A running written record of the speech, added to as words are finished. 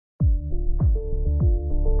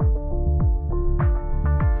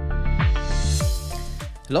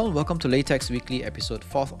Hello and welcome to Latex Weekly, episode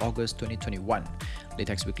 4th August 2021.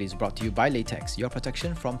 Latex Weekly is brought to you by Latex, your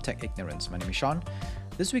protection from tech ignorance. My name is Sean.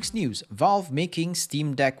 This week's news, Valve making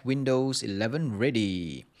Steam Deck Windows 11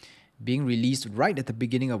 ready. Being released right at the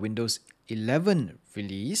beginning of Windows 11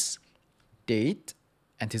 release date,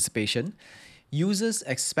 anticipation, users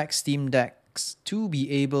expect Steam Decks to be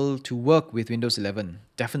able to work with Windows 11.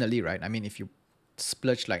 Definitely, right? I mean, if you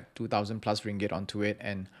splurge like 2,000 plus ringgit onto it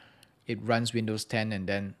and it runs Windows 10 and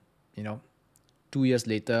then, 2 years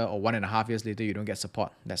later or 1.5 years later, you don't get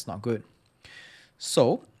support. That's not good.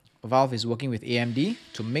 So Valve is working with AMD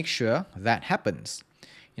to make sure that happens.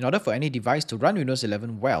 In order for any device to run Windows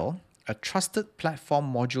 11 well, a Trusted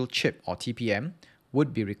Platform Module chip or TPM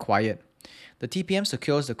would be required. The TPM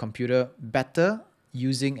secures the computer better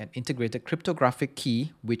using an integrated cryptographic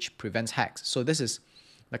key which prevents hacks. So this is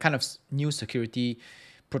the kind of new security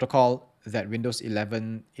protocol that Windows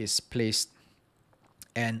 11 is placed,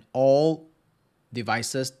 and all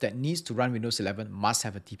devices that needs to run Windows 11 must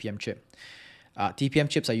have a TPM chip. TPM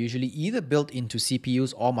chips are usually either built into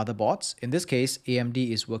CPUs or motherboards. In this case,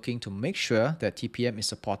 AMD is working to make sure that TPM is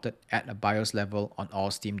supported at a BIOS level on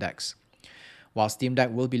all Steam Decks. While Steam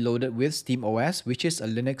Deck will be loaded with SteamOS, which is a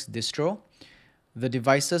Linux distro, the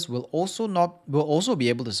devices will also be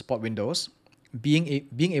able to support Windows.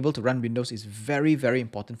 Being able to run Windows is very, very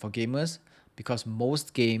important for gamers because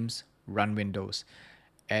most games run Windows.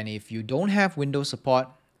 And if you don't have Windows support,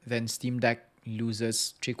 then Steam Deck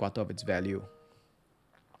loses 3/4 of its value.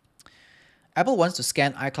 Apple wants to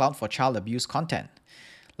scan iCloud for child abuse content.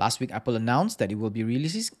 Last week, Apple announced that it will be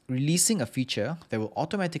releasing a feature that will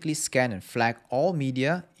automatically scan and flag all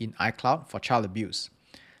media in iCloud for child abuse.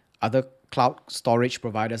 Other cloud storage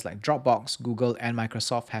providers like Dropbox, Google, and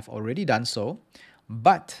Microsoft have already done so,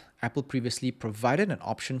 but Apple previously provided an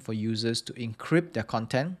option for users to encrypt their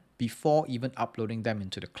content before even uploading them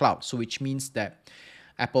into the cloud. So which means that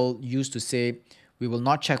Apple used to say, we will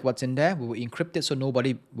not check what's in there, we will encrypt it so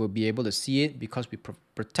nobody will be able to see it because we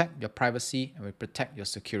protect your privacy and we protect your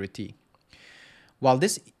security. While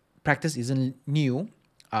this practice isn't new,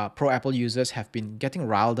 pro-Apple users have been getting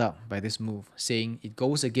riled up by this move, saying it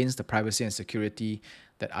goes against the privacy and security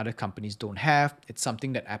that other companies don't have. It's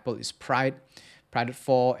something that Apple is prided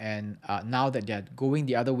for, and now that they're going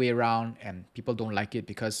the other way around and people don't like it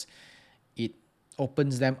because it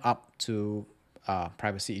opens them up to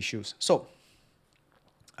privacy issues. So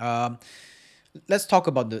let's talk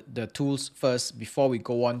about the tools first before we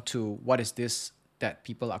go on to what is this that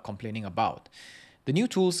people are complaining about. The new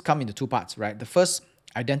tools come into two parts, right? The first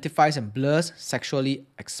identifies and blurs sexually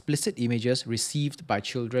explicit images received by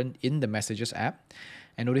children in the Messages app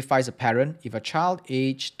and notifies a parent if a child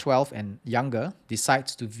aged 12 and younger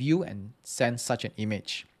decides to view and send such an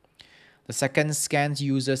image. The second scans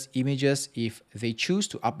users' images if they choose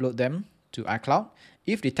to upload them to iCloud.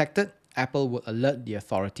 If detected, Apple will alert the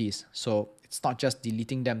authorities. So it's not just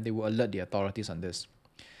deleting them, they will alert the authorities on this.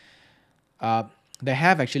 There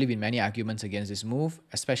have actually been many arguments against this move,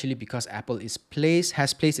 especially because Apple has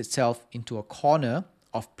placed itself into a corner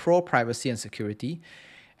of pro-privacy and security,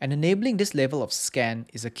 and enabling this level of scan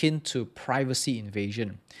is akin to privacy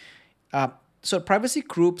invasion. So privacy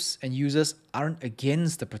groups and users aren't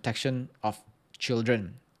against the protection of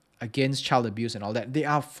children, against child abuse and all that. They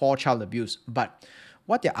are for child abuse, but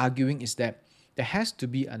what they're arguing is that there has to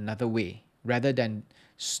be another way rather than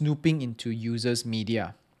snooping into users'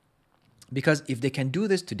 media. Because if they can do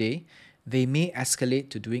this today, they may escalate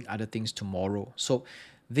to doing other things tomorrow. So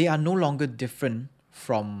they are no longer different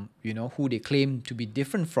from, who they claim to be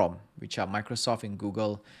different from, which are Microsoft and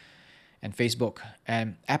Google and Facebook.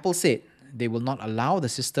 And Apple said they will not allow the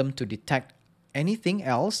system to detect anything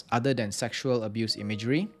else other than sexual abuse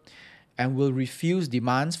imagery and will refuse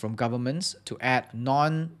demands from governments to add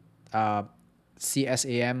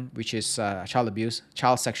CSAM, which is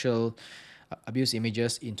child sexual abuse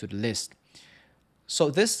images into the list. So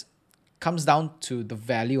this comes down to the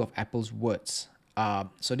value of Apple's words.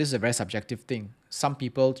 So this is a very subjective thing. Some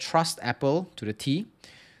people trust Apple to the T.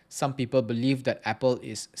 Some people believe that Apple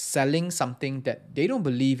is selling something that they don't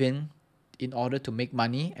believe in order to make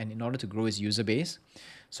money and in order to grow its user base.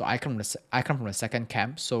 So I come from the second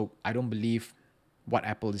camp. So I don't believe what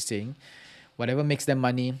Apple is saying. Whatever makes them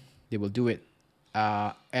money, they will do it.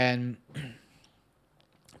 And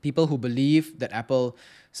people who believe that Apple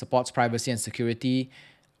supports privacy and security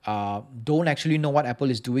don't actually know what Apple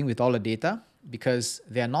is doing with all the data, because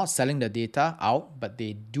they're not selling the data out, but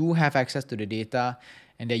they do have access to the data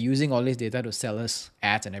and they're using all this data to sell us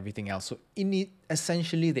ads and everything else. So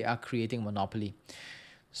essentially, they are creating a monopoly.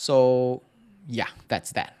 So yeah,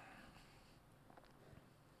 that's that.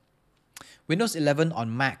 Windows 11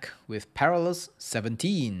 on Mac with Parallels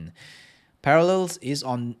 17. Parallels is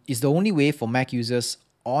the only way for Mac users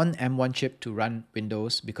on M1 chip to run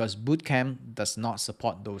Windows because Boot Camp does not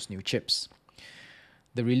support those new chips.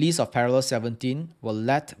 The release of Parallels 17 will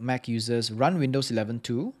let Mac users run Windows 11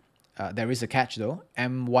 too. There is a catch though.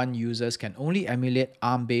 M1 users can only emulate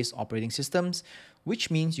ARM-based operating systems,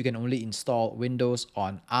 which means you can only install Windows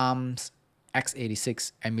on ARM's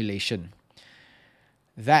x86 emulation.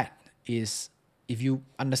 That is, if you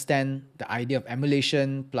understand the idea of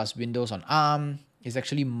emulation plus Windows on ARM, is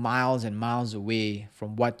actually miles and miles away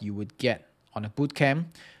from what you would get on a boot camp,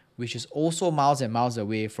 which is also miles and miles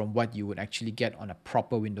away from what you would actually get on a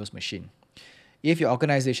proper Windows machine. If your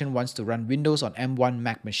organization wants to run Windows on M1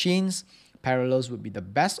 Mac machines, Parallels would be the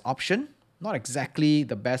best option. Not exactly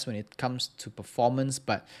the best when it comes to performance,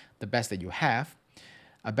 but the best that you have.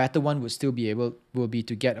 A better one would still will be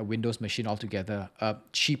to get a Windows machine altogether. A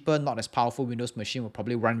cheaper, not as powerful Windows machine will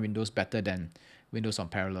probably run Windows better than Windows on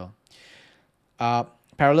Parallel.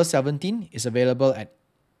 Parallel 17 is available at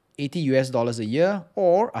 $80 a year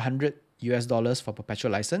or $100 for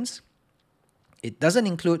perpetual license. It doesn't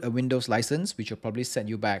include a Windows license, which will probably set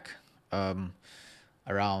you back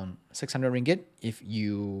around 600 ringgit if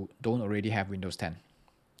you don't already have Windows 10.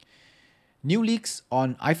 New leaks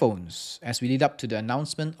on iPhones. As we lead up to the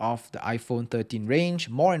announcement of the iPhone 13 range,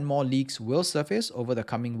 more and more leaks will surface over the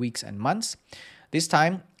coming weeks and months. This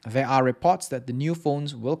time, there are reports that the new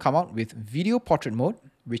phones will come out with video portrait mode,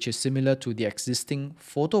 which is similar to the existing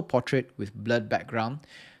photo portrait with blurred background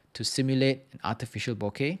to simulate an artificial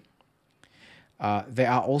bokeh. There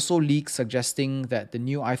are also leaks suggesting that the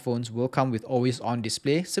new iPhones will come with always-on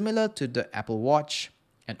display, similar to the Apple Watch,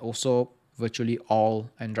 and also virtually all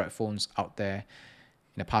Android phones out there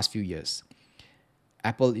in the past few years.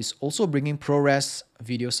 Apple is also bringing ProRes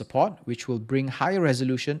video support, which will bring higher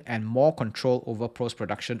resolution and more control over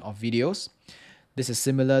post-production of videos. This is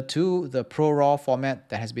similar to the ProRAW format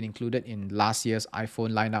that has been included in last year's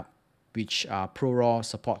iPhone lineup, which ProRAW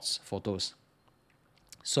supports photos.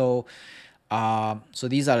 So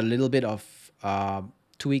these are a little bit of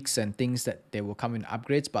tweaks and things that they will come in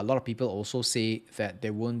upgrades, but a lot of people also say that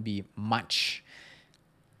there won't be much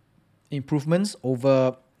improvements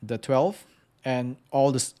over the 12, and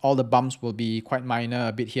all the bumps will be quite minor,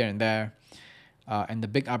 a bit here and there, and the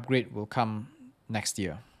big upgrade will come next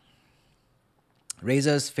year.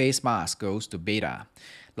 Razer's face mask goes to beta.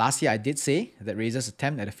 Last year I did say that Razer's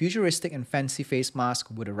attempt at a futuristic and fancy face mask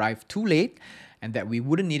would arrive too late and that we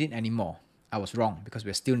wouldn't need it anymore. I was wrong, because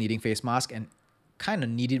we're still needing face mask and kind of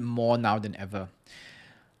need it more now than ever.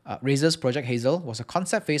 Razer's Project Hazel was a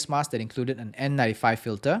concept face mask that included an N95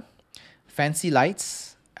 filter, fancy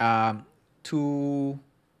lights, two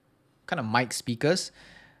kind of mic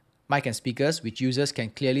and speakers, which users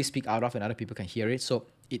can clearly speak out of and other people can hear it. So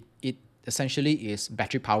it essentially is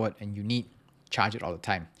battery powered and you need charge it all the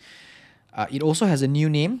time. It also has a new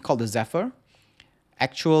name called the Zephyr.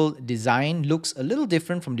 Actual design looks a little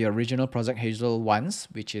different from the original Project Hazel ones,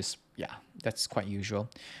 which is, that's quite usual.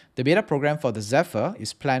 The beta program for the Zephyr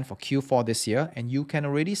is planned for Q4 this year, and you can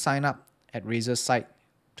already sign up at Razer's site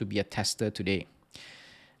to be a tester today.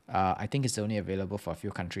 I think it's only available for a few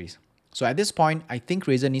countries. So at this point, I think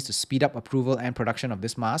Razer needs to speed up approval and production of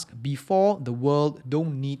this mask before the world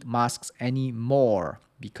don't need masks anymore,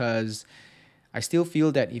 because I still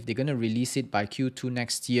feel that if they're going to release it by Q2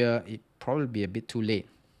 next year, it'd probably be a bit too late.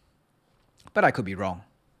 But I could be wrong.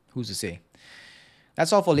 Who's to say?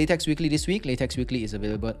 That's all for Latex Weekly this week. Latex Weekly is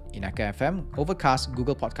available in Anchor FM, Overcast,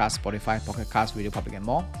 Google Podcasts, Spotify, Pocket Casts, Radio Public, and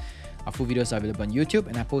more. Our full videos are available on YouTube,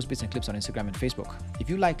 and I post bits and clips on Instagram and Facebook. If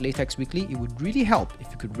you like Latex Weekly, it would really help if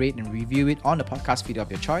you could rate and review it on the podcast feed of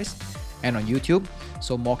your choice and on YouTube,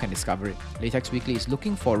 so more can discover it. Latex Weekly is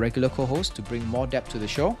looking for a regular co-host to bring more depth to the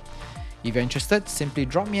show. If you're interested, simply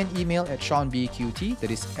drop me an email at ShawnBQT, that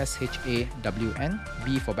is SHAWN,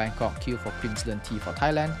 B for Bangkok, Q for Queensland, T for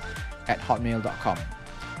Thailand, at hotmail.com.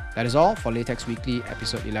 That is all for Latex Weekly,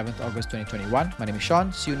 episode 11th August 2021. My name is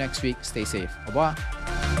Shawn. See you next week. Stay safe. Au revoir.